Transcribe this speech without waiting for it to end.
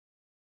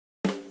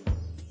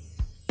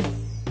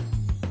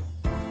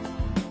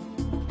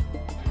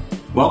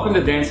Welcome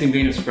to Dancing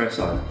Bean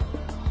Espresso.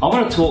 I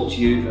want to talk to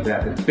you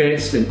about the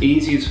best and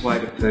easiest way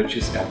to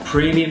purchase our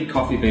premium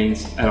coffee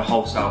beans at a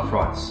wholesale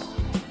price.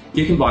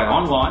 You can buy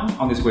online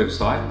on this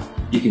website.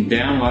 You can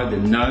download the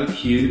No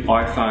Queue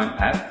iPhone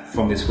app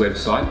from this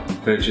website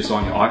and purchase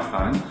on your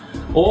iPhone,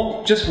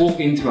 or just walk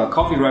into our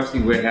coffee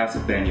roasting warehouse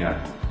at Banyo.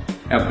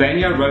 Our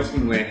Banyo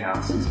roasting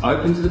warehouse is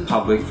open to the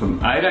public from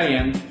 8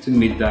 AM to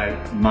midday,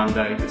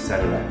 Monday to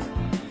Saturday.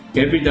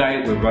 Every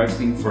day we're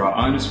roasting for our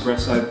own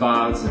espresso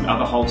bars and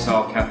other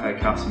wholesale cafe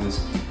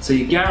customers, so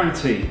you're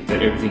guaranteed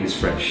that everything is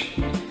fresh.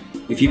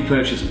 If you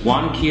purchase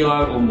 1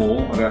 kilo or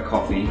more of our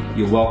coffee,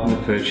 you're welcome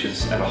to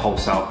purchase at a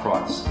wholesale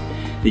price.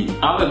 The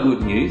other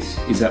good news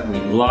is that we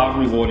love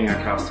rewarding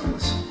our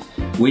customers.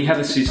 We have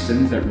a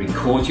system that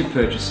records your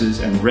purchases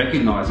and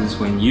recognises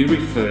when you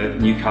refer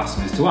new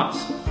customers to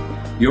us.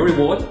 Your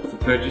reward for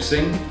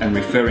purchasing and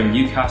referring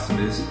new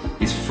customers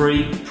is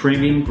free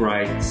premium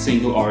grade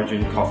single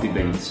origin coffee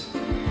beans.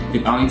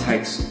 It only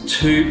takes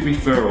 2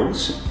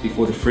 referrals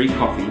before the free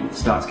coffee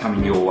starts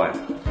coming your way.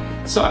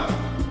 So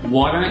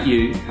why don't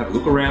you have a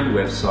look around the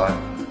website,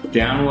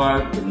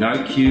 download the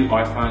No Queue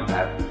iPhone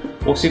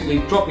app, or simply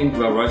drop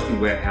into our roasting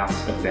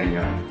warehouse at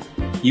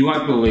Banyo. You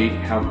won't believe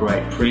how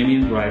great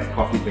premium grade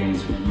coffee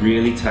beans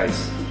really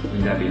taste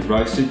when they've been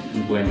roasted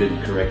and blended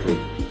correctly.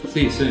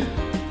 See you soon.